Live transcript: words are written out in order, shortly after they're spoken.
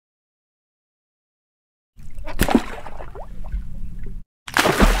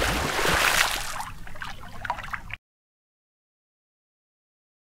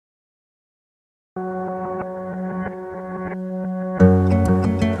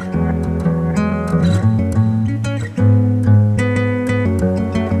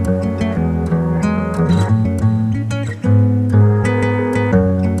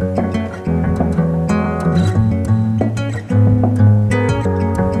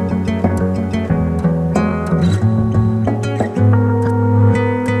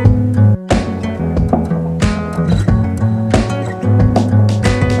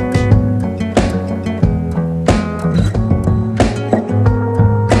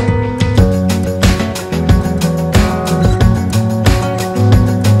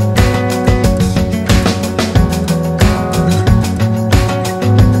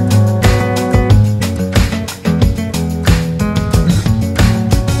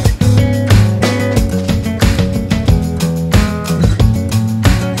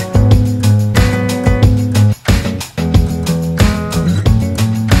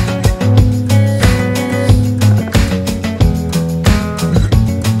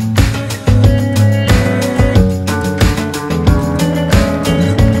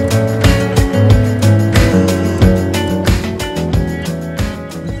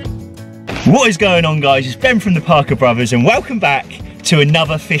What is going on, guys? It's Ben from the Parker Brothers and welcome back to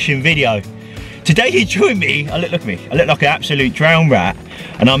another fishing video. Today you join me, look at me, I look like an absolute drowned rat,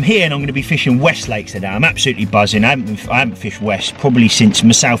 and I'm here and I'm going to be fishing West Lakes today. I'm absolutely buzzing. I haven't fished West probably since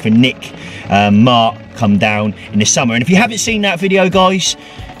myself and Nick Mark come down in the summer. And if you haven't seen that video, guys,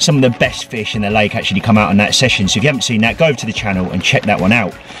 some of the best fish in the lake actually come out on that session. So if you haven't seen that, go over to the channel and check that one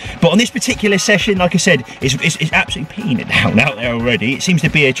out. But on this particular session, like I said, it's absolutely peeing it down out there already. It seems to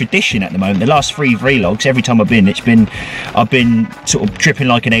be a tradition at the moment. The last 3 vlogs, every time I've been sort of dripping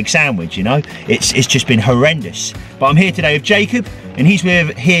like an egg sandwich, you know. It's just been horrendous. But I'm here today with Jacob, and he's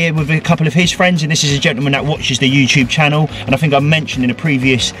here with a couple of his friends, and this is a gentleman that watches the YouTube channel. And I think I mentioned in a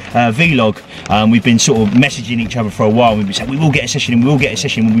previous vlog, we've been sort of messaging each other for a while. We've been saying we will get a session and we will get a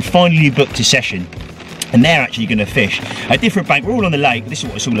session. When we finally booked a session, and they're actually going to fish a different bank. We're all on the lake, but this is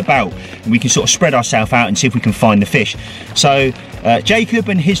what it's all about, and we can sort of spread ourselves out and see if we can find the fish. So Jacob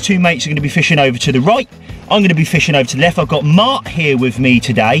and his 2 mates are going to be fishing over to the right. I'm going to be fishing over to the left. I've got Mark here with me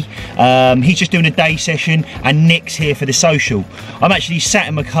today. He's just doing a day session, and Nick's here for the social. I'm actually sat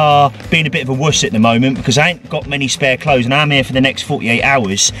in my car being a bit of a wuss at the moment because I ain't got many spare clothes, and I'm here for the next 48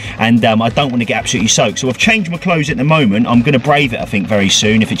 hours, and I don't want to get absolutely soaked. So I've changed my clothes at the moment. I'm going to brave it, I think, very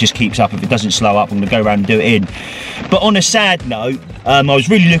soon if it just keeps up. If it doesn't slow up, I'm going to go around and do it in. But on a sad note, I was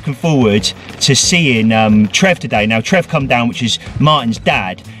really looking forward to seeing Trev today. Now, Trev come down, which is Martin's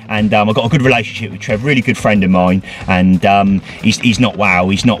dad, and I've got a good relationship with Trev, really good friend of mine, and he's not wow.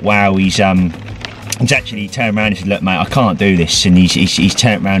 He's actually turned around and said, look mate, I can't do this, and he's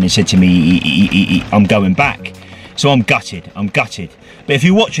turned around and said to me, I'm going back. So I'm gutted. But if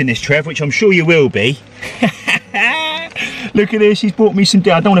you're watching this, Trev, which I'm sure you will be, look at this, he's bought me some,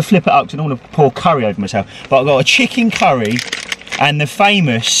 I don't want to flip it up because I don't want to pour curry over myself, but I've got a chicken curry and the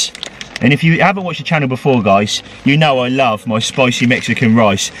famous, and if you haven't watched the channel before, guys, you know I love my spicy Mexican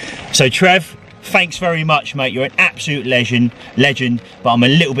rice. So Trev, thanks very much, mate. You're an absolute legend, but I'm a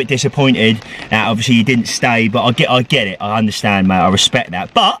little bit disappointed that obviously you didn't stay, but I get it, I understand, mate, I respect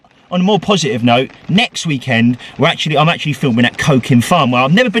that. But on a more positive note, next weekend I'm actually filming at Coking Farm. Well,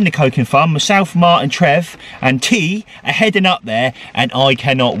 I've never been to Coking Farm. Myself, Martin, Trev and T are heading up there, and I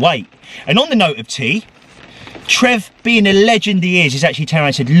cannot wait. And on the note of T, Trev, being a legend he is actually turned around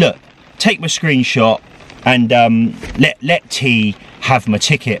and said, look, take my screenshot and let T have my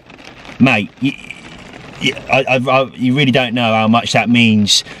ticket. Mate, you really don't know how much that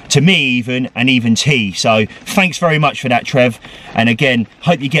means to me even T. So thanks very much for that, Trev. And again,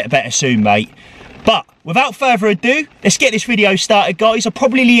 hope you get better soon, mate. But without further ado, let's get this video started, guys. I'll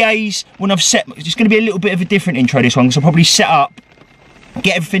probably liaise when I've set, it's going to be a little bit of a different intro this one, because I'll probably set up,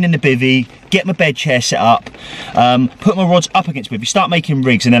 get everything in the bivvy, get my bed chair set up, put my rods up against bivvy, start making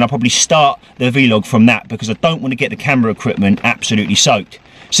rigs, and then I'll probably start the vlog from that, because I don't want to get the camera equipment absolutely soaked.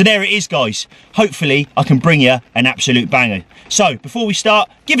 So there it is, guys. Hopefully I can bring you an absolute banger. So before we start,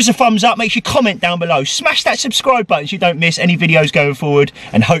 give us a thumbs up, make sure you comment down below, smash that subscribe button so you don't miss any videos going forward,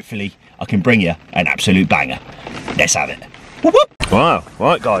 and hopefully I can bring you an absolute banger. Let's have it. Whoop, whoop. Wow,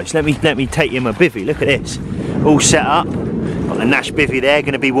 right guys, let me take you my bivvy. Look at this, all set up. Got the Nash bivvy there,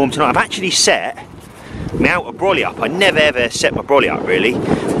 going to be warm tonight. I've actually set my outer brolly up. I never ever set my brolly up really,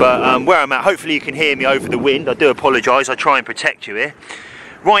 but where I'm at, hopefully you can hear me over the wind. I do apologise, I try and protect you here.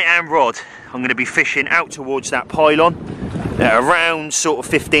 Right hand rod, I'm going to be fishing out towards that pylon at around sort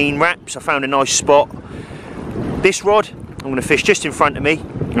of 15 wraps. I found a nice spot. This rod, I'm going to fish just in front of me,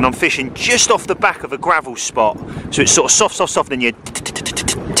 and I'm fishing just off the back of a gravel spot, so it's sort of soft, then you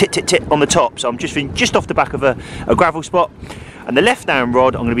tit on the top. So I'm just fishing just off the back of a gravel spot. And the left hand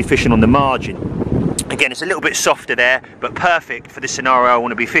rod, I'm going to be fishing on the margin. Again, it's a little bit softer there, but perfect for the scenario I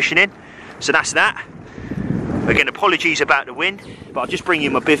want to be fishing in. So that's that. Again, apologies about the wind, but I'll just bring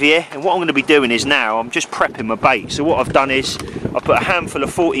you my bivvy here, and what I'm going to be doing is now I'm just prepping my bait. So what I've done is I've put a handful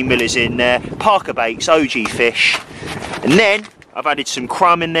of 40 millers in there, Parker baits, OG fish, and then I've added some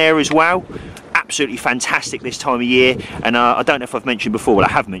crumb in there as well. Absolutely fantastic this time of year, and I don't know if I've mentioned before, well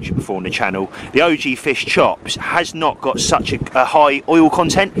I have mentioned before on the channel, the OG fish chops has not got such a high oil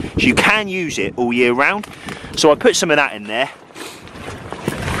content, so you can use it all year round. So I put some of that in there.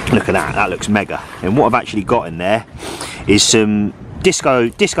 Look at that, that looks mega. And what I've actually got in there is some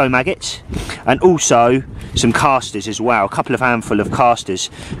disco maggots, and also some casters as well, a couple of handful of casters.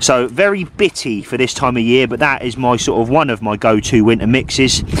 So very bitty for this time of year, but that is my sort of one of my go-to winter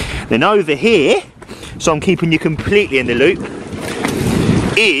mixes. Then over here, so I'm keeping you completely in the loop,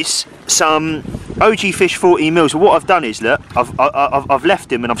 is some OG fish 14 mils. What I've done is, look, I've left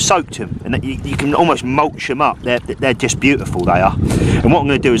them and I've soaked them, and you can almost mulch them up. They're just beautiful, they are. And what I'm going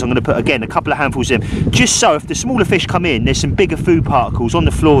to do is I'm going to put, again, a couple of handfuls in, just so if the smaller fish come in, there's some bigger food particles on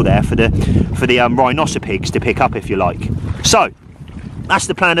the floor there for the rhinoceros to pick up, if you like. So that's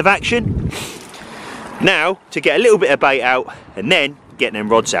the plan of action. Now to get a little bit of bait out and then get them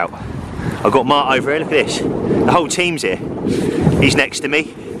rods out. I've got Mart over here, look at this. The whole team's here. He's next to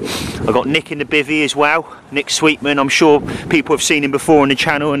me. I've got Nick in the bivvy as well, Nick Sweetman. I'm sure people have seen him before on the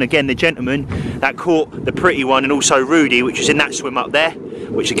channel, and again the gentleman that caught the pretty one, and also Rudy, which was in that swim up there,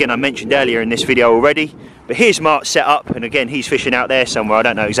 which again I mentioned earlier in this video already. But here's Mark set up, and again he's fishing out there somewhere. I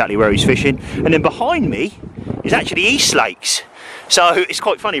don't know exactly where he's fishing. And then behind me is actually East Lakes. So it's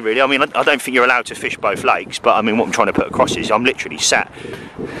quite funny really. I mean, I don't think you're allowed to fish both lakes, but I mean what I'm trying to put across is I'm literally sat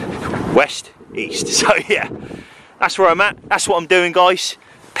west, east. So yeah, that's where I'm at, that's what I'm doing, guys.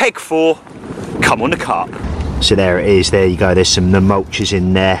 Peg 4, come on the carp. So there it is, there you go, there's some the mulches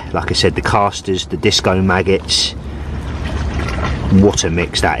in there, like I said, the casters, the disco maggots. What a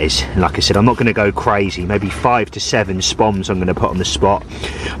mix that is. And like I said, I'm not going to go crazy, maybe 5 to 7 spoms I'm going to put on the spot,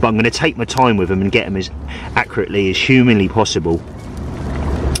 but I'm going to take my time with them and get them as accurately as humanly possible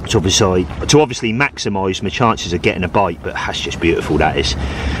to obviously maximise my chances of getting a bite. But that's just beautiful, that is.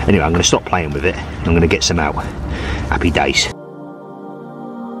 Anyway, I'm going to stop playing with it, I'm going to get some out. Happy days.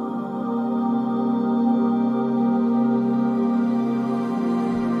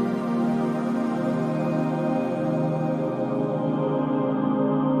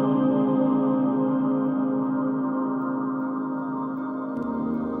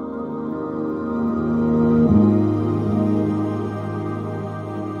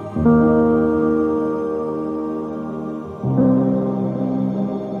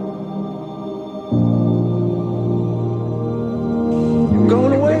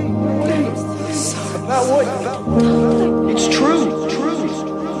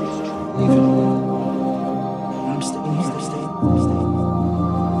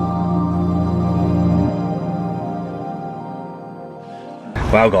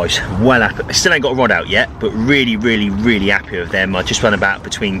 Well guys, well happy. I still ain't got a rod out yet, but really happy with them. I just run about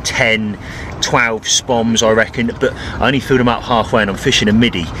between 10, 12 spoms I reckon, but I only filled them up halfway and I'm fishing a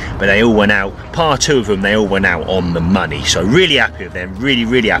midi, but they all went out, par 2 of them, they all went out on the money. So really happy with them,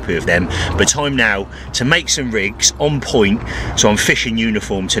 really happy with them. But time now to make some rigs on point, so I'm fishing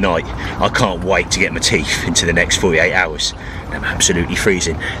uniform tonight. I can't wait to get my teeth into the next 48 hours. I'm absolutely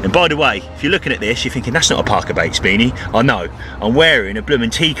freezing. And by the way, if you're looking at this, you're thinking that's not a Parker Baits beanie. I know, I'm wearing a bloomin'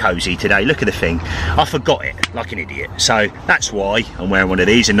 tea cozy today. Look at the thing, I forgot it like an idiot, so that's why I'm wearing one of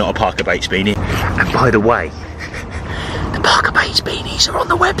these and not a Parker Baits beanie. And by the way, the Parker Baits beanies are on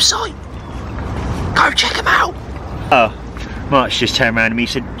the website, go check them out. Oh, Mark's just turned around to me and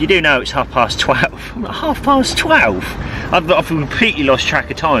said, you do know it's 12:30. I'm like, 12:30? I've completely lost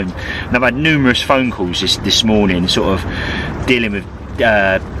track of time, and I've had numerous phone calls this morning, sort of dealing with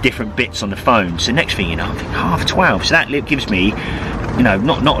different bits on the phone. So next thing you know, I'm thinking 12:30. So that gives me, you know,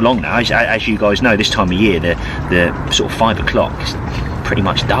 not long now. As you guys know, this time of year, the sort of 5 o'clock is pretty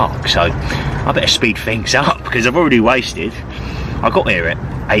much dark. So I better speed things up because I've already wasted. I got here at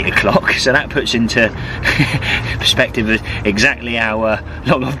 8 o'clock, so that puts into perspective of exactly how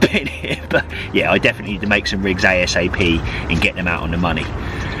long I've been here. But yeah, I definitely need to make some rigs ASAP and get them out on the money.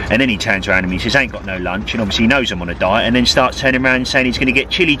 And then he turns around to me and says, ain't got no lunch, and obviously he knows I'm on a diet, and then starts turning around and saying he's going to get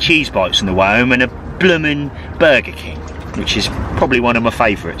chili cheese bites on the way home and a bloomin' Burger King, which is probably one of my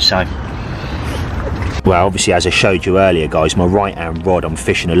favourites. So well, obviously, as I showed you earlier, guys, my right hand rod, I'm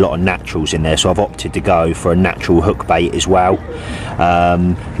fishing a lot of naturals in there, so I've opted to go for a natural hook bait as well.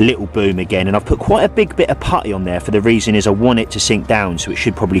 Little boom again, and I've put quite a big bit of putty on there for the reason is I want it to sink down, so it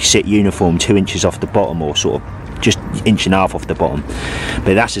should probably sit uniform 2 inches off the bottom, or sort of just 1.5 inches off the bottom.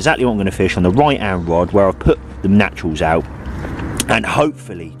 But that's exactly what I'm going to fish on the right hand rod, where I've put the naturals out. And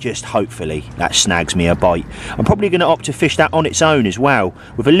hopefully, just hopefully, that snags me a bite. I'm probably going to opt to fish that on its own as well,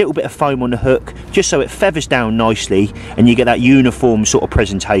 with a little bit of foam on the hook, just so it feathers down nicely and you get that uniform sort of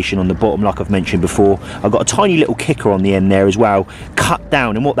presentation on the bottom, like I've mentioned before. I've got a tiny little kicker on the end there as well, cut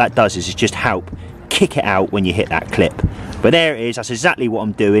down, and what that does is just help kick it out when you hit that clip. But there it is, that's exactly what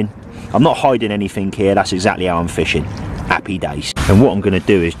I'm doing. I'm not hiding anything here, that's exactly how I'm fishing. Happy days. And what I'm going to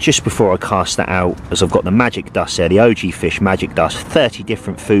do is, just before I cast that out, as I've got the magic dust there, the OG Fish magic dust, 30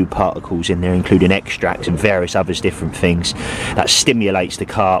 different food particles in there, including extracts and various other different things that stimulates the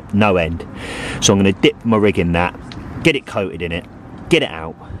carp no end. So I'm going to dip my rig in that, get it coated in it, get it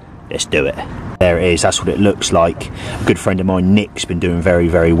out, let's do it. There it is, that's what it looks like. A good friend of mine, Nick's been doing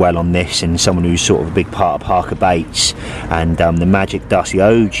very well on this, and someone who's sort of a big part of Parker Baits. And the magic dust, the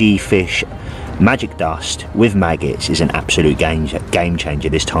OG Fish Magic dust with maggots is an absolute game changer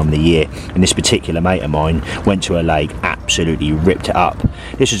this time of the year, and this particular mate of mine went to a lake, absolutely ripped it up.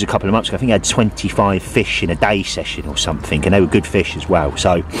 This was a couple of months ago. I think he had 25 fish in a day session or something, and they were good fish as well.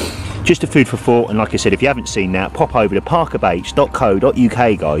 So just a food for thought, and like I said, if you haven't seen that, pop over to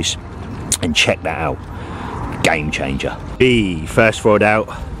parkerbaits.co.uk, guys, and check that out. Game changer. First rod out.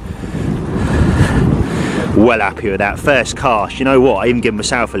 Well happy with that first cast. You know what, I even gave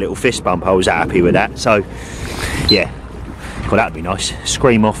myself a little fist bump. I was happy with that. So yeah, well, that'd be nice.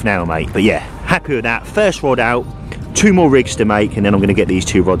 Scream off now, mate. But yeah, happy with that. First rod out, 2 more rigs to make, and then I'm going to get these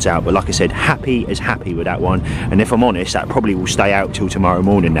 2 rods out. But like I said, happy as happy with that one. And if I'm honest, that probably will stay out till tomorrow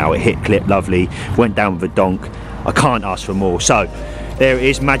morning now. It hit clip lovely, went down with a donk. I can't ask for more. So there it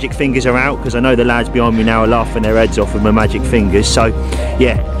is, magic fingers are out, because I know the lads behind me now are laughing their heads off with my magic fingers. So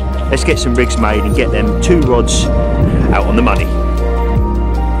yeah, let's get some rigs made and get them 2 rods out on the money.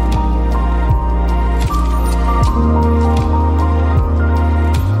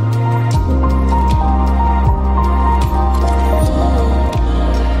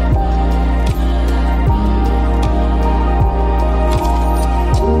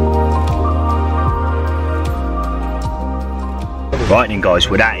 Right then, guys,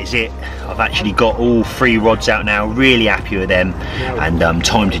 well, that is it. I've actually got all 3 rods out now, really happy with them, and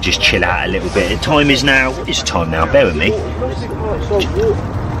time to just chill out a little bit. The time is now, what is the time now, bear with me,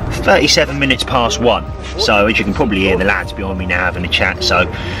 37 minutes past 1. So as you can probably hear, the lads behind me now having a chat, so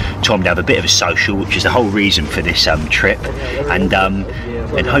time to have a bit of a social, which is the whole reason for this trip, and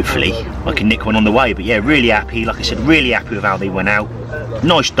hopefully I can nick one on the way. But yeah, really happy, like I said, really happy with how they went out.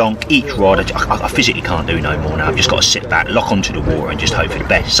 Nice donk each rod. I physically can't do no more now. I've just got to sit back, lock onto the water, and just hope for the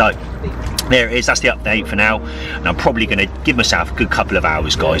best. So there it is, that's the update for now, and I'm probably going to give myself a good couple of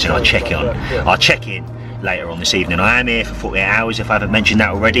hours, guys, and I'll check in later on this evening. I am here for 48 hours if I haven't mentioned that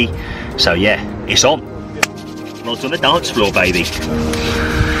already. So yeah, it's on. Rods on the dance floor, baby.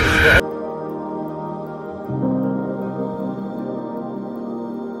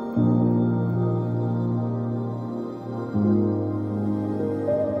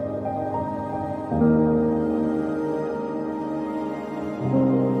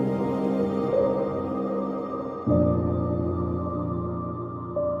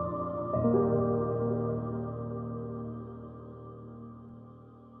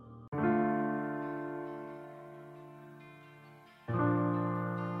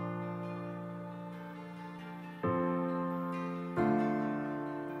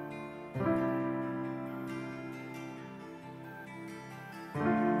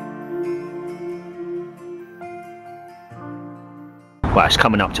 Well, it's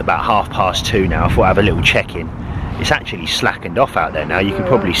coming up to about 2:30 now. I thought I'd have a little check-in. It's actually slackened off out there now. You can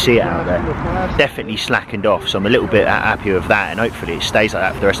probably see it out there. Definitely slackened off, so I'm a little bit happy with that, and hopefully it stays like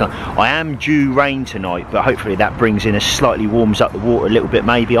that for the rest of the night. I am due rain tonight, but hopefully that brings in slightly warms up the water a little bit,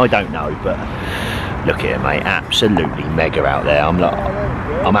 maybe. I don't know, but look at it, mate. Absolutely mega out there.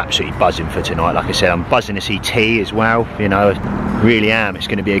 I'm absolutely buzzing for tonight. Like I said, I'm buzzing to see tea as well. You know, really am. It's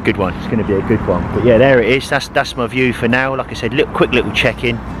going to be a good one. It's going to be a good one. But yeah, there it is. That's my view for now. Like I said, quick little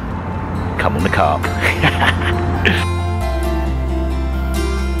check-in. Come on the carp.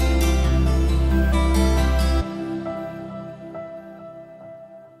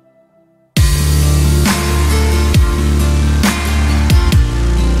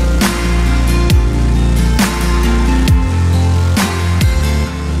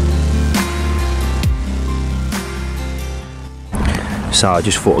 So I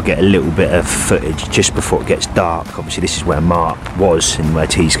just thought I'd get a little bit of footage just before it gets dark. Obviously this is where Mark was and where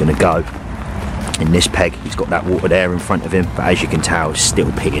T's going to go. In this peg, he's got that water there in front of him, but as you can tell, it's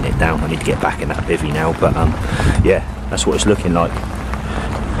still pitting it down. I need to get back in that bivvy now, but yeah, that's what it's looking like.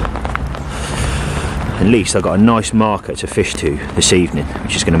 At least I've got a nice marker to fish to this evening,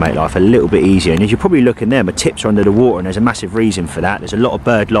 which is going to make life a little bit easier. And as you're probably looking there, my tips are under the water, and there's a massive reason for that. There's a lot of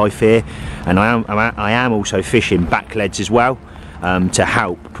bird life here, and I am also fishing back leads as well. To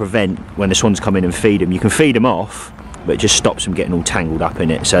help prevent when the swans come in and feed them. You can feed them off, but it just stops them getting all tangled up in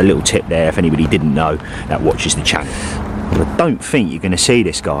it. So a little tip there if anybody didn't know that watches the channel. I don't think you're going to see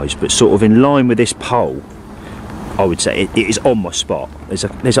this, guys, but sort of in line with this pole, I would say it is on my spot.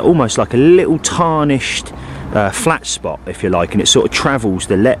 There's almost like a little tarnished flat spot, if you like, and it sort of travels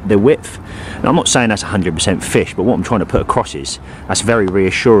the width. Now, I'm not saying that's 100% fish, but what I'm trying to put across is that's very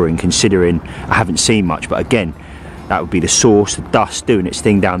reassuring considering I haven't seen much. But again, that would be the source, the dust doing its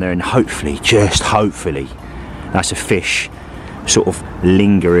thing down there, and hopefully, just hopefully, that's a fish sort of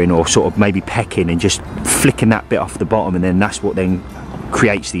lingering or sort of maybe pecking and just flicking that bit off the bottom, and then that's what then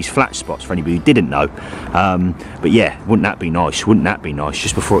creates these flat spots, for anybody who didn't know. But yeah, wouldn't that be nice? Wouldn't that be nice?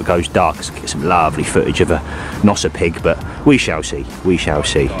 Just before it goes dark, let's get some lovely footage of a Nosser pig, but we shall see. We shall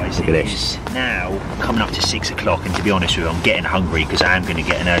see. Guys, look at this. Now coming up to 6 o'clock, and to be honest with you, I'm getting hungry because I am going to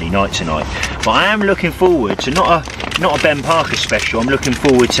get an early night tonight. But I am looking forward to not a Ben Parker special. I'm looking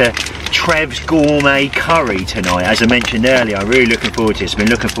forward to Trev's gourmet curry tonight. As I mentioned earlier, I'm really looking forward to this. I've been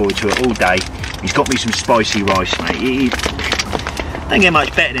looking forward to it all day. He's got me some spicy rice, mate. Don't get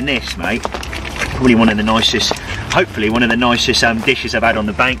much better than this, mate. Probably one of the nicest, hopefully one of the nicest dishes I've had on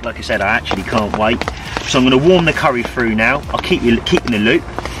the bank. Like I said, I actually can't wait. So I'm going to warm the curry through now. I'll keep you in the loop,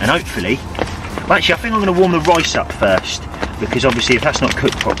 and hopefully, well, actually I think I'm going to warm the rice up first, because obviously if that's not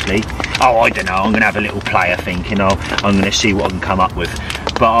cooked properly, oh, I don't know, I'm going to have a little play, I think, and I'm going to see what I can come up with.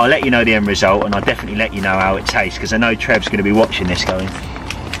 But I'll let you know the end result, and I'll definitely let you know how it tastes, because I know Trev's going to be watching this going,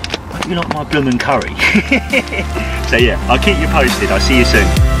 you like my bloomin' curry? So yeah, I'll keep you posted. I'll see you soon.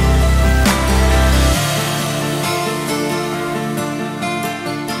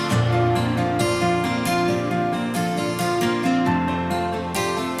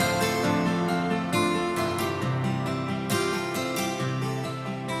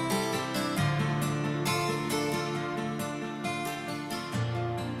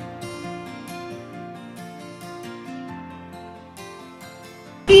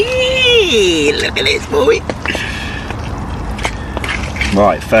 Look at this, boy.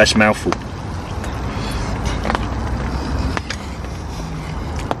 Right, first mouthful.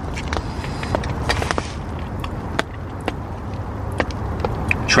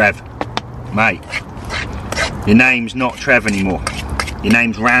 Trev, mate, your name's not Trev anymore. Your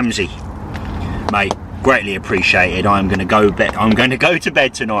name's Ramsey, mate. Greatly appreciated. I'm going to go to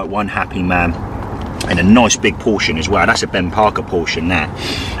bed tonight one happy man. And a nice big portion as well. That's a Ben Parker portion there.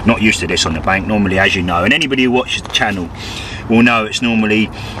 Not used to this on the bank normally, as you know, and anybody who watches the channel will know it's normally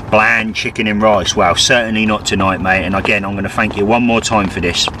bland chicken and rice. Well, certainly not tonight, mate. And again, I'm going to thank you one more time for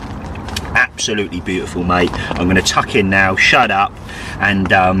this. Absolutely beautiful, mate. I'm going to tuck in now, shut up,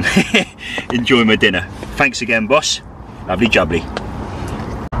 and enjoy my dinner. Thanks again, boss. Lovely jubbly.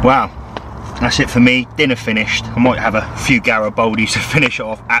 Wow. That's it for me, dinner finished. I might have a few Garibaldis to finish it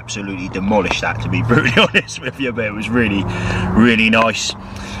off. Absolutely demolished that, to be brutally honest with you, but it was really, really nice.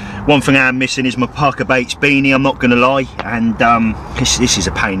 One thing I am missing is my Parker Bates beanie, I'm not gonna lie, and this is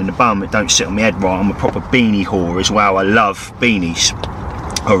a pain in the bum. It don't sit on my head right. I'm a proper beanie whore as well. I love beanies,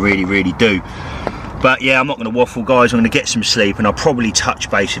 I really, really do. But yeah, I'm not going to waffle, guys. I'm going to get some sleep, and I'll probably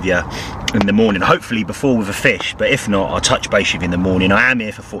touch base with you in the morning, hopefully before with a fish, but if not, I'll touch base with you in the morning. I am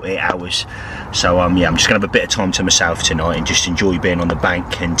here for 48 hours, so yeah, I'm just going to have a bit of time to myself tonight and just enjoy being on the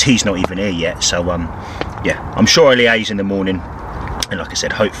bank, and T's not even here yet, so yeah, I'm sure I'll liaise in the morning, and like I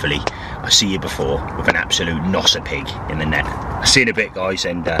said, hopefully I'll see you before with an absolute Nosser pig in the net. I'll see you in a bit, guys,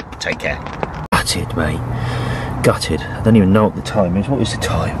 and take care. Gutted, mate, gutted. I don't even know what the time is. What is the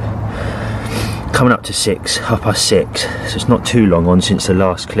time? Coming up to 6, 6:30, so it's not too long on since the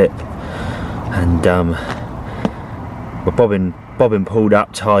last clip, and we're bobbing pulled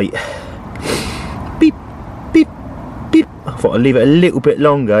up tight. Beep, beep, beep. I thought I'd leave it a little bit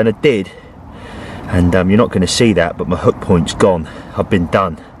longer, and I did, and you're not going to see that, but my hook point's gone. I've been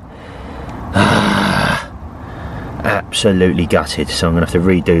done. Absolutely gutted, so I'm going to have to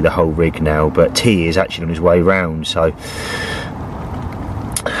redo the whole rig now, but T is actually on his way round, so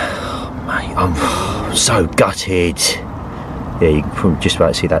I'm so gutted. Yeah, you can probably just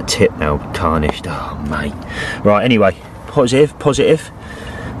about see that tip now tarnished. Oh mate. Right, anyway, positive.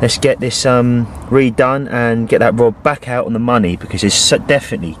 Let's get this redone and get that rod back out on the money, because there's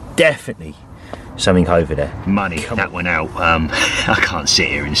definitely something over there. Money, that went out. I can't sit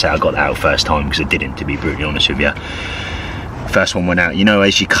here and say I got that out first time, because I didn't, to be brutally honest with you. First one went out, you know,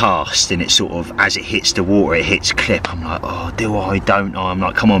 as you cast and it sort of, as it hits the water, it hits clip. I'm like, oh, do I, don't I? I'm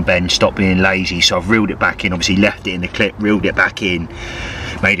like, come on Ben, stop being lazy. So I've reeled it back in, obviously left it in the clip, reeled it back in,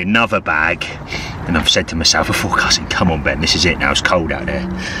 made another bag, and I've said to myself before casting, come on Ben, this is it now, it's cold out there.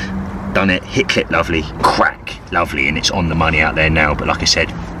 Done it, hit clip lovely, crack lovely, and it's on the money out there now. But like I said,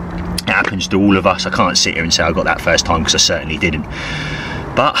 it happens to all of us. I can't sit here and say I got that first time, because I certainly didn't.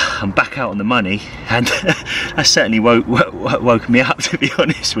 But I'm back out on the money, and that certainly woke me up, to be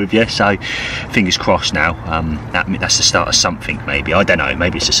honest with you. So fingers crossed now. That's the start of something, maybe. I don't know,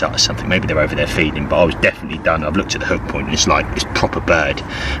 maybe it's the start of something. Maybe they're over there feeding, but I was definitely done. I've looked at the hook point and it's like, it's proper bird.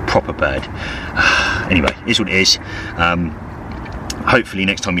 Anyway, it is what it is. Hopefully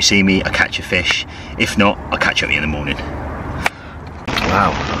next time you see me, I catch a fish. If not, I'll catch up with you in the morning.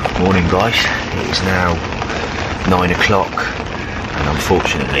 Wow, morning guys. It is now 9 o'clock. And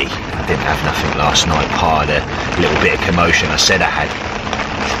unfortunately, I didn't have nothing last night, part of the little bit of commotion I said I had.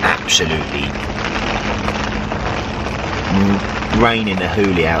 absolutely raining the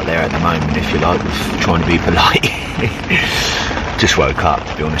hoolie out there at the moment, if you like, with trying to be polite. Just woke up,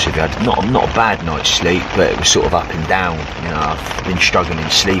 to be honest with you. Not a bad night's sleep, but it was sort of up and down. You know, I've been struggling in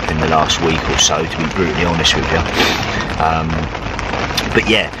sleep in the last week or so, to be brutally honest with you. But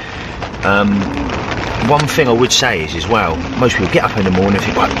yeah, one thing I would say is as well, most people get up in the morning and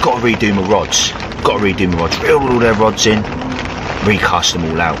think, right, got to redo my rods, reel all their rods in, recast them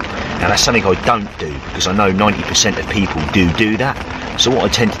all out. Now that's something I don't do, because I know 90% of people do that. So what I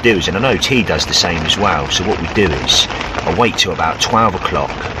tend to do is, and I know T does the same as well, so what we do is I wait till about 12 o'clock,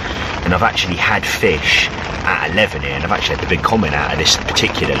 and I've actually had fish at 11 here, and I've actually had the big comment out of this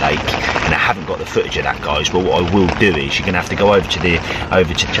particular lake, and I haven't got the footage of that, guys. But what I will do is, you're going to have to go over to in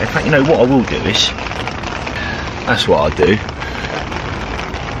fact, you know what I will do is, that's what I'll do.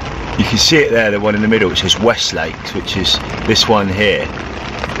 You can see it there, the one in the middle, which says West Lakes, which is this one here,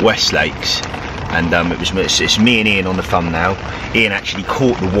 West Lakes. And it's me and Ian on the thumbnail. Ian actually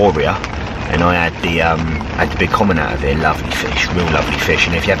caught the warrior, and I had the big comment out of it. Lovely fish, real lovely fish.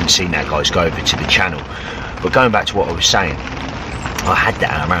 And if you haven't seen that, guys, go over to the channel. But going back to what I was saying, I had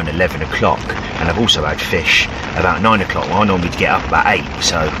that at around 11 o'clock, and I've also had fish about 9 o'clock. Well, I normally get up about 8,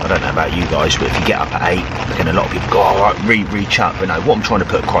 so I don't know about you guys, but if you get up at 8, then a lot of people go, all right, reach up. But no, what I'm trying to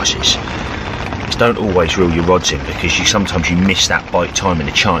put across is don't always reel your rods in, because sometimes you miss that bite time and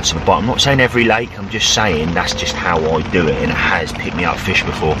the chance of a bite. I'm not saying every lake, I'm just saying that's just how I do it, and it has picked me up fish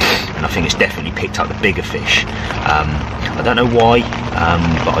before, and I think it's definitely picked up the bigger fish. I don't know why,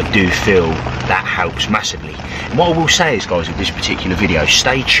 but I do feel that helps massively. And what I will say is, guys, with this particular video,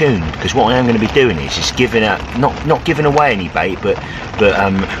 stay tuned, because what I am going to be doing is giving not giving away any bait, but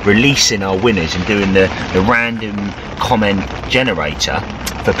releasing our winners and doing the random comment generator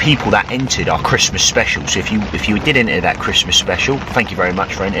for people that entered our Christmas special. So if you did enter that Christmas special, thank you very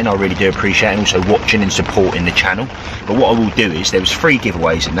much for entering. I really do appreciate it, and also watching and supporting the channel. But what I will do is, there was 3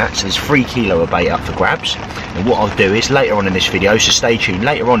 giveaways in that, so there's 3 kilo of bait up for grabs. And what I'll do is, later on in this video, so stay tuned,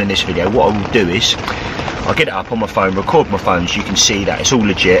 later on in this video, what I will do is I'll get it up on my phone, record my phone, so you can see that it's all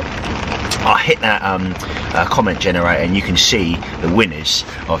legit. I'll hit that comment generator, and you can see the winners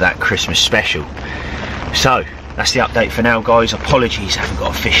of that Christmas special. So that's the update for now, guys. Apologies, I haven't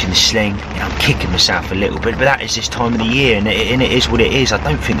got a fish in the sling. You know, I'm kicking myself a little bit, but that is this time of the year, and it is what it is. I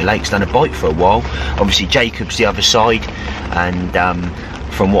don't think the lake's done a bite for a while. Obviously, Jacob's the other side, and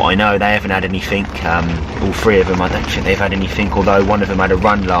from what I know, they haven't had anything. All 3 of them, I don't think they've had anything, although one of them had a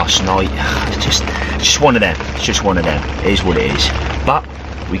run last night. It's just one of them. It's just one of them. It is what it is. But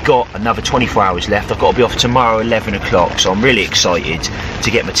we got another 24 hours left. I've got to be off tomorrow 11 o'clock, so I'm really excited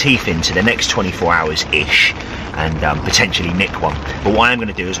to get my teeth into the next 24 hours ish, and potentially nick one. But what I am going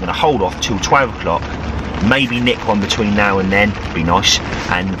to do is I'm going to hold off till 12 o'clock, maybe nick one between now and then, be nice,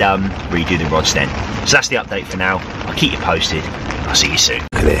 and redo the rods then. So that's the update for now. I'll keep you posted. I'll see you soon.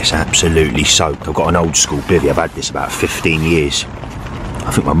 Look at this, absolutely soaked. I've got an old school bivvy. I've had this about 15 years.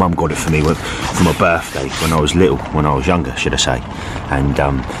 I think my mum got it for me for my birthday when I was little, when I was younger, should I say. And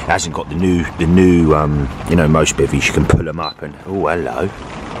it hasn't got the new you know, most bivvies you can pull them up and, oh, hello.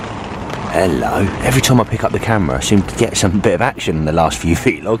 Hello. Every time I pick up the camera, I seem to get some bit of action in the last few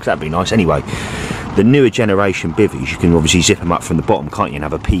feet logs. That'd be nice. Anyway, the newer generation bivvies, you can obviously zip them up from the bottom, can't you, and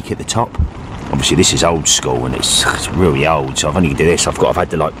have a peek at the top. Obviously, this is old school, and it's really old, so I've only do this. I've had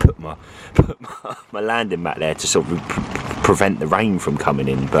to like put my landing mat there to sort of prevent the rain from coming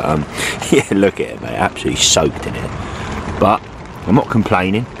in. But yeah, look at it, mate, absolutely soaked in it. But I'm not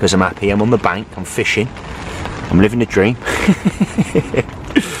complaining, because I'm happy. I'm on the bank, I'm fishing, I'm living the dream.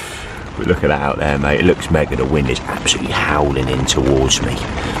 But look at that out there, mate. It looks mega. The wind is absolutely howling in towards me.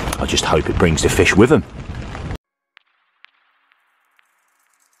 I just hope it brings the fish with them.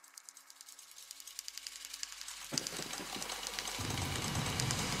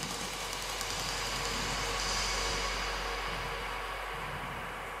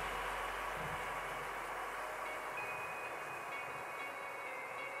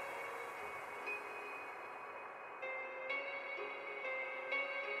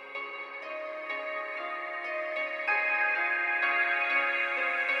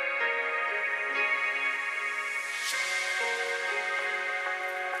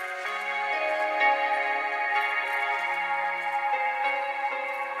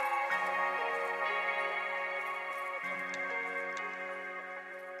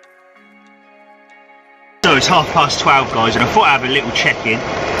 So it's 12:30 guys, and I thought I'd have a little check-in.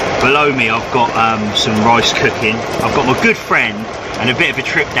 Below me I've got some rice cooking. I've got my good friend and a bit of a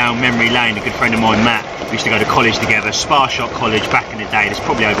trip down memory lane. A good friend of mine, Matt, we used to go to college together, Sparshot College back in the day. It's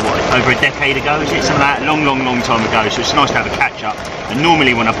probably over a decade ago, is it? Something like that, long time ago. So it's nice to have a catch up. And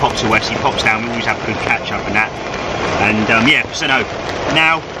normally when I pop to West, he pops down, we always have a good catch up and that. And yeah, so no,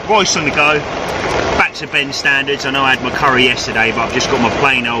 now rice on the go. Back to Ben standards. I know I had my curry yesterday, but I've just got my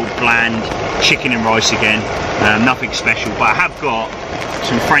plain old bland chicken and rice again. Nothing special, but I have got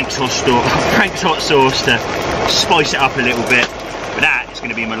some Frank's hot sauce to spice it up a little bit. But that is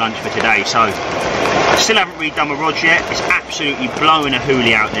going to be my lunch for today. So I still haven't redone my rods yet. It's absolutely blowing a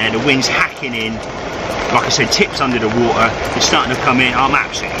hoolie out there. The wind's hacking in. Like I said, tips under the water. It's starting to come in. I'm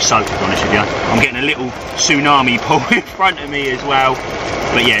absolutely soaked, to be honest with you. I'm getting a little tsunami pull in front of me as well.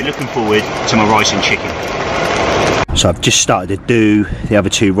 But yeah, looking forward to my rice and chicken. So I've just started to do the other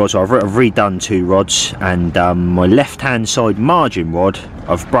 2 rods. I've redone 2 rods, and my left-hand side margin rod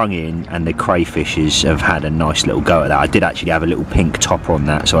I've brung in, and the crayfishes have had a nice little go at that. I did actually have a little pink topper on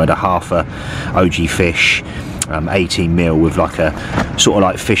that, so I had a half a OG fish, 18mm with like a sort of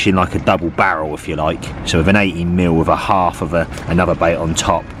like fishing like a double barrel, if you like. So with an 18mm with a half of another bait on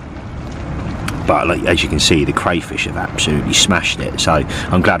top. But like, as you can see, the crayfish have absolutely smashed it, so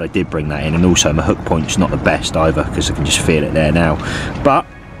I'm glad I did bring that in. And also my hook point's not the best either, because I can just feel it there now. But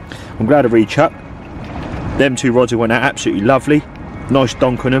I'm glad I rechucked. Them 2 rods went out absolutely lovely, nice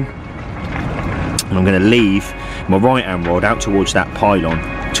donk on them. And I'm going to leave my right hand rod out towards that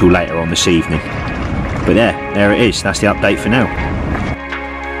pylon till later on this evening. But there it is. That's the update for now.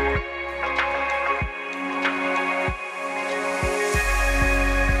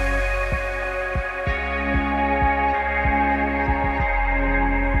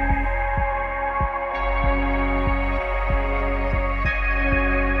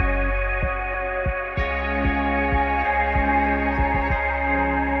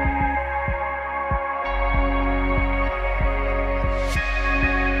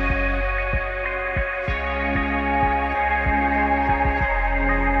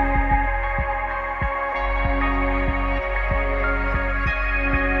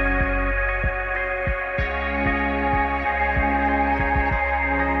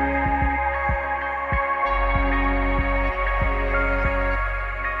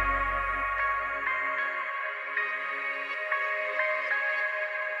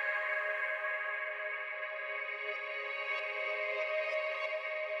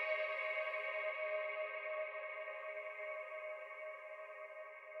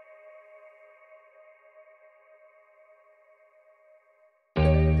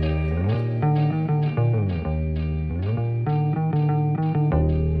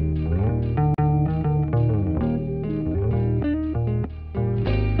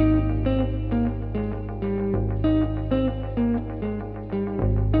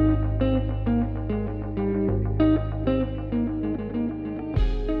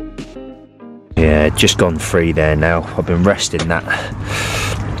 Yeah, just gone free there now. I've been resting that.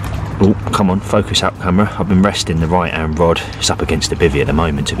 Oh, come on, focus up, camera. I've been resting the right hand rod. It's up against the bivvy at the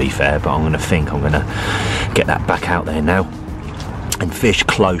moment, to be fair, but I'm going to get that back out there now and fish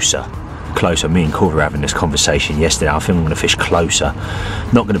closer. Me and Cora were having this conversation yesterday. I think I'm going to fish closer.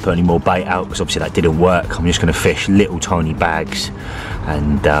 Not going to put any more bait out, because obviously that didn't work. I'm just going to fish little tiny bags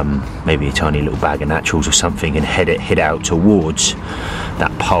and maybe a tiny little bag of naturals or something, and head out towards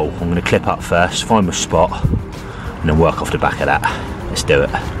that pole. I'm going to clip up first, find my spot, and then work off the back of that. Let's do it.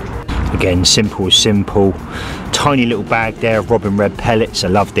 Again, simple as simple. Tiny little bag there of Robin Red pellets. I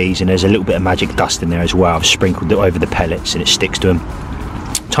love these, and there's a little bit of magic dust in there as well. I've sprinkled it over the pellets and it sticks to them.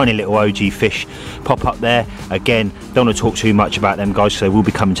 Tiny little OG fish pop up there. Again, don't want to talk too much about them guys, because they will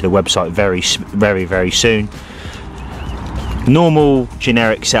be coming to the website very soon. Normal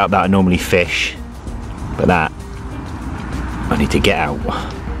generic setup that I normally fish, but that I need to get out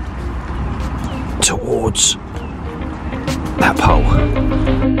towards that pole.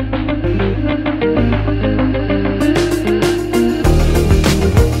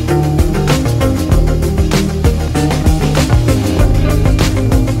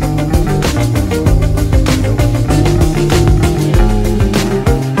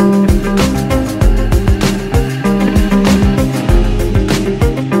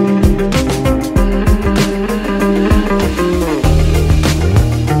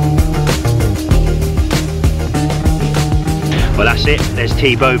 there's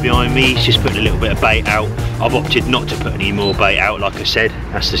T-Bow behind me. He's just putting a little bit of bait out. I've opted not to put any more bait out, like I said.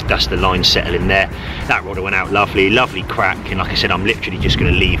 That's the line settling there. That rod went out lovely crack, and like I said, I'm literally just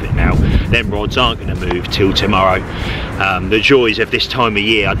going to leave it now. Them rods aren't going to move till tomorrow. The joys of this time of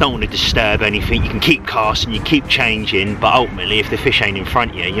year, I don't want to disturb anything. You can keep casting, you keep changing, but ultimately if the fish ain't in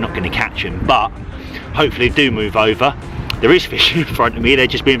front of you, you're not going to catch them. But hopefully they do move over. There is fish in front of me, they're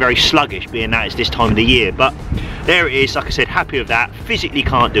just being very sluggish, being that it's this time of the year. But there it is, like I said, happy with that. Physically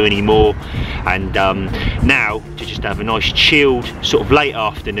can't do any more, and now to just have a nice chilled sort of late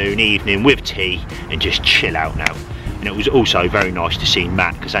afternoon, evening with tea and just chill out now. And it was also very nice to see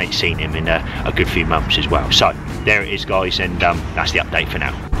Matt, because I ain't seen him in a good few months as well. So there it is, guys, and that's the update for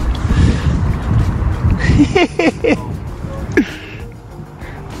now.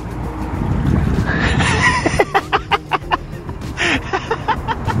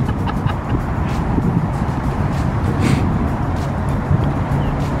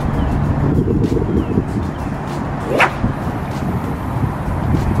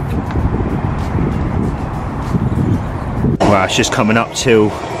 Well, it's just coming up to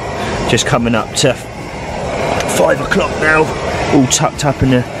 5 o'clock now, all tucked up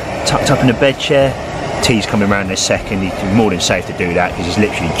in the bed chair. T's coming around in a second. He's more than safe to do that because he's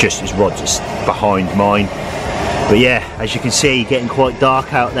literally just his rod's just behind mine. But yeah, as you can see, getting quite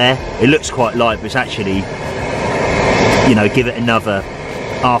dark out there. It looks quite light, but it's actually, you know, give it another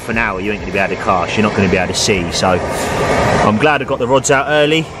half an hour, you ain't going to be able to cast. You're not going to be able to see. So I'm glad I got the rods out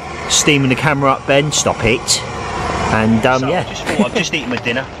early. Steaming the camera up, Ben. Stop it. And so yeah, I've just eaten my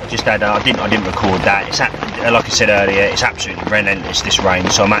dinner. I just had I didn't record that. It's like I said earlier, it's absolutely relentless this rain,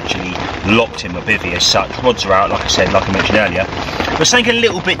 so I'm actually locked in my bivvy as such. Rods are out, like I mentioned earlier. But something a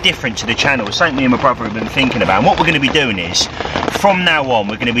little bit different to the channel, something me and my brother have been thinking about. And what we're going to be doing is, from now on,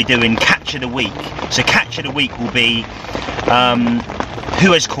 we're going to be doing Catch of the Week. So Catch of the Week will be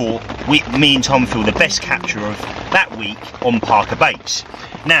who has caught, me and Tom feel, the best capture of that week on Parker baits.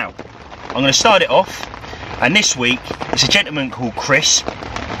 Now, I'm going to start it off. And this week, it's a gentleman called Chris.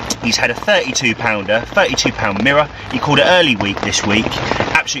 He's had a 32-pound mirror. He caught it early week this week.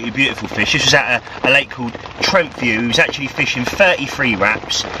 Absolutely beautiful fish. This was at a lake called Trentview. He was actually fishing 33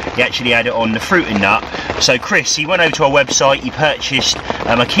 wraps. He actually had it on the fruit and nut. So Chris, he went over to our website. He purchased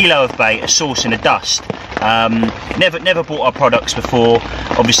a kilo of bait, a sauce and a dust. Never bought our products before.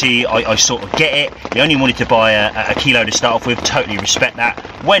 Obviously, I sort of get it. He only wanted to buy a kilo to start off with. Totally respect that.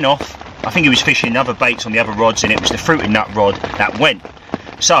 Went off. I think he was fishing other baits on the other rods, and it was the fruit and nut rod that went.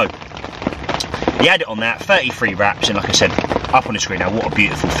 So he had it on that 33 wraps, and like I said, up on the screen now, what a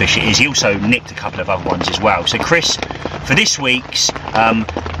beautiful fish it is. He also nicked a couple of other ones as well. So Chris, for this week's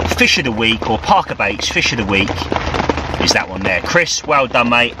fish of the week, or Parker baits fish of the week, is that one there. Chris, well done,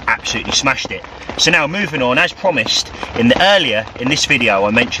 mate. Absolutely smashed it. So now moving on, as promised earlier in this video, I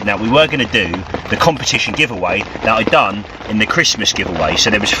mentioned that we were going to do the competition giveaway that I done in the Christmas giveaway.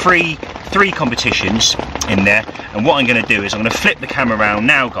 So there was three competitions in there, and what I'm going to do is I'm going to flip the camera around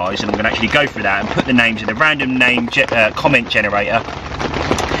now, guys, and I'm going to actually go through that and put the names in the random name comment generator.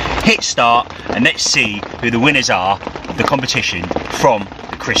 Hit start, and let's see who the winners are of the competition from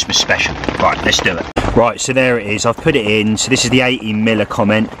the Christmas special. Right, let's do it. Right, so there it is. I've put it in. So this is the 18 miller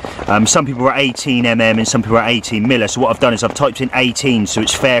comment. Some people are 18 mm and some people are 18 miller. So what I've done is I've typed in 18, so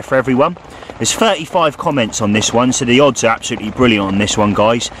it's fair for everyone. There's 35 comments on this one, so the odds are absolutely brilliant on this one,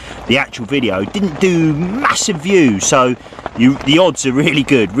 guys. The actual video didn't do massive views, so the odds are really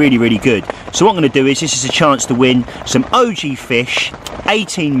good, really good. So what I'm going to do is, this is a chance to win some OG fish,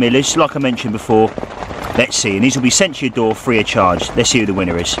 18 millers, like I mentioned before. Let's see, and these will be sent to your door free of charge. Let's see who the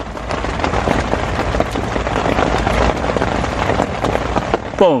winner is.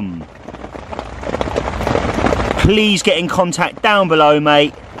 Boom. Please get in contact down below,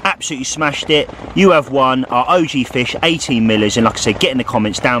 mate. Absolutely smashed it. You have won our OG fish 18 millers, and like I said, get in the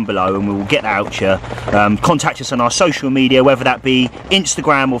comments down below and we will get that out to you. Contact us on our social media, whether that be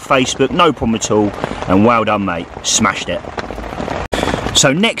Instagram or Facebook, no problem at all. And well done, mate. Smashed it.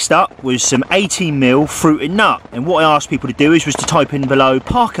 So next up was some 18 mil fruit and nut, and what I asked people to do was to type in below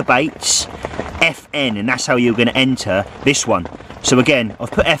Parker Baits FN, and that's how you're going to enter this one. So again,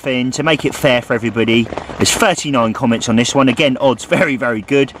 I've put FN to make it fair for everybody. There's 39 comments on this one. Again, odds very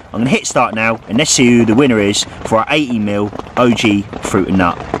good. I'm going to hit start now, and let's see who the winner is for our 18 mil OG fruit and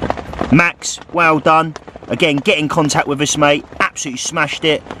nut. Max, well done. Again, get in contact with us, mate. Absolutely smashed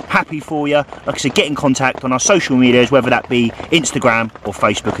it. Happy for you. Like I said, get in contact on our social medias, whether that be Instagram or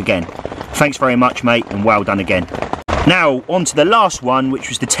Facebook again. Thanks very much, mate, and well done again. Now on to the last one, which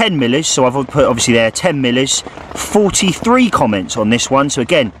was the 10 millers. So I've put obviously there 10 millers, 43 comments on this one. So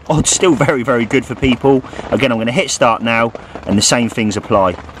again, odds still very, very good for people. Again, I'm going to hit start now and the same things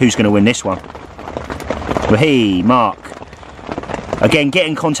apply. Who's going to win this one? Well, hey, Mark. Again, get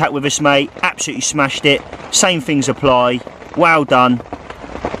in contact with us, mate. Absolutely smashed it. Same things apply. Well done.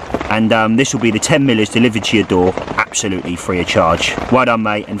 And this will be the 10 millers delivered to your door, absolutely free of charge. Well done,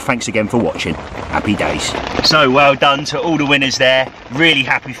 mate, and thanks again for watching. Happy days. So well done to all the winners there. Really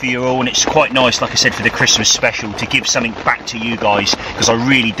happy for you all, and it's quite nice, like I said, for the Christmas special to give something back to you guys, because I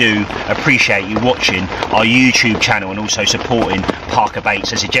really do appreciate you watching our YouTube channel and also supporting Parker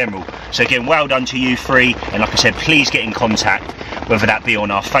Baits as a general. So again, well done to you three, and like I said, please get in contact, whether that be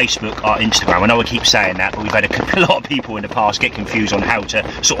on our Facebook, our Instagram. I know I keep saying that, but we've had a lot of people in the past get confused on how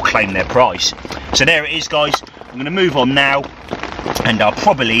to sort of claim their prize. So there it is, guys. I'm going to move on now, and I'll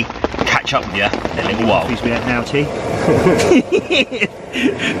probably catch up with you in a little while. We at now, T.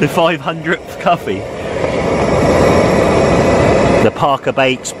 The 500th coffee. The Parker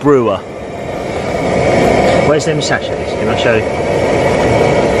Baits brewer. Where's them sachets? Can I show you?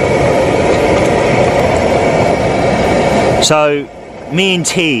 So me and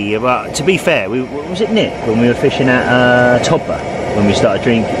T, to be fair, was it Nick when we were fishing at Todber when we started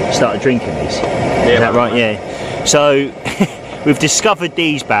drinking these? Yeah, is that right? Yeah. So we've discovered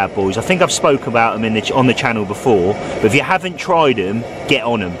these bad boys. I think I've spoke about them on the channel before, but if you haven't tried them, get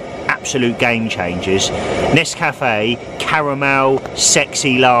on them. Absolute game changers. Nescafe caramel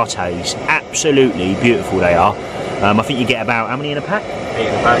sexy lattes, absolutely beautiful they are. I think you get about how many in a pack? 8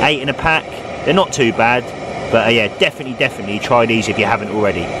 in a pack. 8 in a pack. They're not too bad, but yeah, definitely try these if you haven't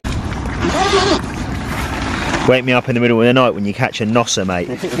already. Wake me up in the middle of the night when you catch a nosser,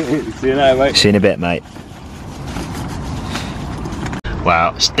 mate. See you later, mate. See you in a bit, mate.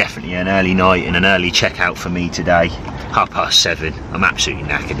 Well, it's definitely an early night and an early checkout for me today. 7:30. I'm absolutely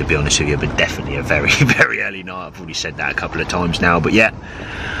knackered, to be honest with you, but definitely a very, very early night. I've already said that a couple of times now, but yeah.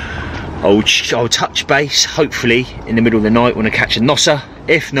 I'll touch base, hopefully, in the middle of the night when I catch a nosser.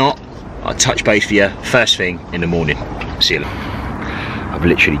 If not, I'll touch base for you first thing in the morning. See you later. I've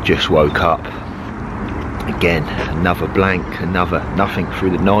literally just woke up. Again, another blank, nothing through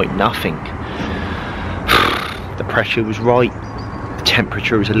the night, nothing. The pressure was right. The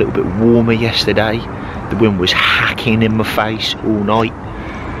temperature was a little bit warmer yesterday. The wind was hacking in my face all night.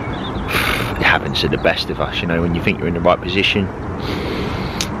 It happens to the best of us, you know, when you think you're in the right position.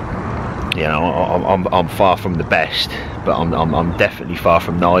 You know, I'm far from the best, but I'm definitely far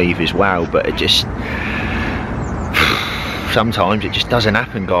from naive as well. But it just, sometimes it just doesn't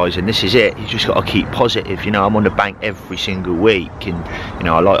happen, guys, and this is it. You just got to keep positive. You know, I'm on the bank every single week, and you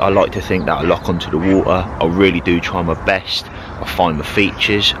know, I like to think that I lock onto the water. I really do try my best. I find the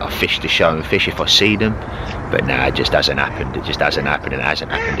features. I fish the show and fish if I see them. But nah, it just hasn't happened. It just hasn't happened, and it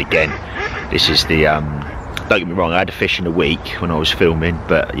hasn't happened again. This is the don't get me wrong, I had a fish in a week when I was filming,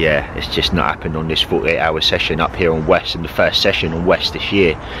 but yeah, it's just not happened on this 48-hour session up here on West, and the first session on West this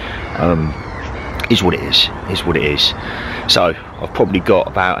year. Is what it is what it is. So I've probably got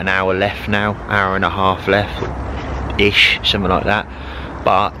about an hour left now, hour and a half left ish, something like that,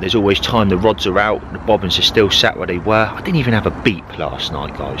 but there's always time. The rods are out, the bobbins are still sat where they were. I didn't even have a beep last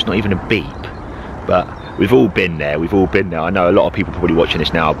night, guys, not even a beep. But we've all been there, I know a lot of people probably watching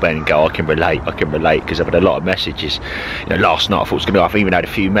this now, Ben, and go, I can relate, because I've had a lot of messages. You know, last night I thought it was going to, I've even had a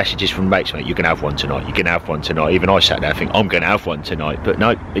few messages from mates, mate, you're going to have one tonight, you're going to have one tonight. Even I sat there thinking, I'm going to have one tonight, but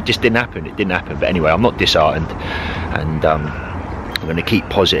no, it just didn't happen, But anyway, I'm not disheartened, and I'm going to keep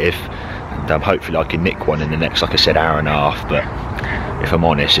positive, and hopefully I can nick one in the next, like I said, hour and a half. But if I'm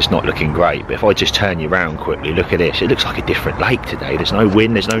honest, it's not looking great. But if I just turn you around quickly, look at this. It looks like a different lake today. There's no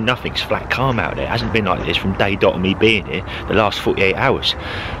wind, there's no nothing. It's flat calm out there. It hasn't been like this from day dot of me being here the last 48 hours.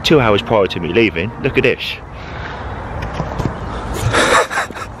 2 hours prior to me leaving, look at this.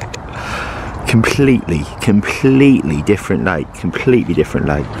 Completely different lake. Completely different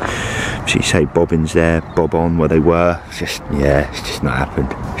lake. So you say bobbins there, bob on where they were. It's just, yeah, it's just not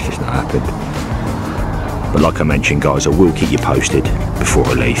happened. It's just not happened. But like I mentioned, guys, I will keep you posted before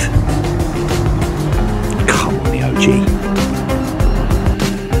I leave. Come on, the OG.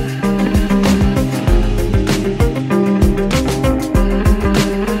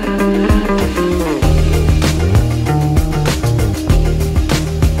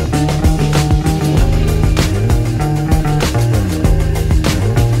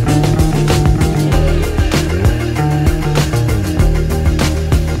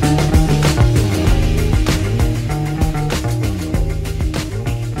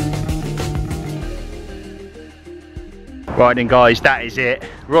 Right then, guys, that is it.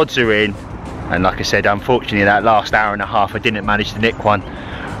 Rods are in. And like I said, unfortunately that last hour and a half I didn't manage to nick one.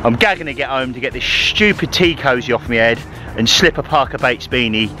 I'm gagging to get home to get this stupid tea cozy off my head and slip a Parker Baits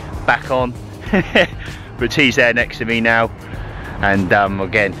beanie back on. But T's there next to me now, and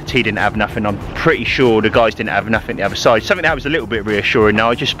again, T didn't have nothing. I'm pretty sure the guys didn't have nothing the other side. Something that was a little bit reassuring now,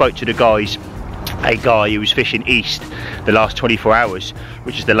 I just spoke to the guys, a guy who was fishing east the last 24 hours,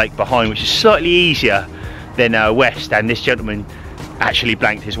 which is the lake behind, which is slightly easier than west, and this gentleman actually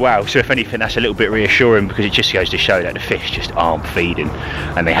blanked as well. So if anything, that's a little bit reassuring, because it just goes to show that the fish just aren't feeding,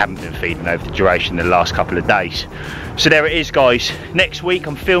 and they haven't been feeding over the duration of the last couple of days. So there it is, guys. Next week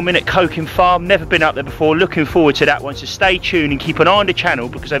I'm filming at Coking Farm. Never been up there before, looking forward to that one. So stay tuned and keep an eye on the channel,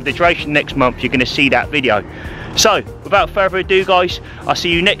 because over the duration next month you're going to see that video. So without further ado, guys, I'll see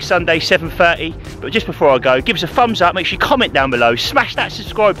you next Sunday 7:30. But just before I go, give us a thumbs up, make sure you comment down below, smash that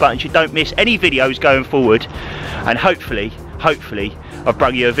subscribe button so you don't miss any videos going forward, and hopefully I've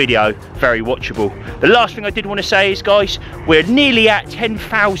brought you a video very watchable. The last thing I did want to say is, guys, we're nearly at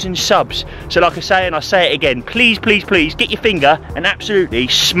 10,000 subs. So like I say, and I say it again, please get your finger and absolutely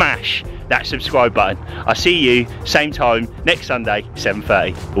smash that subscribe button. I'll see you same time next Sunday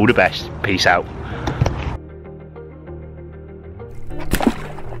 7:30. All the best. Peace out.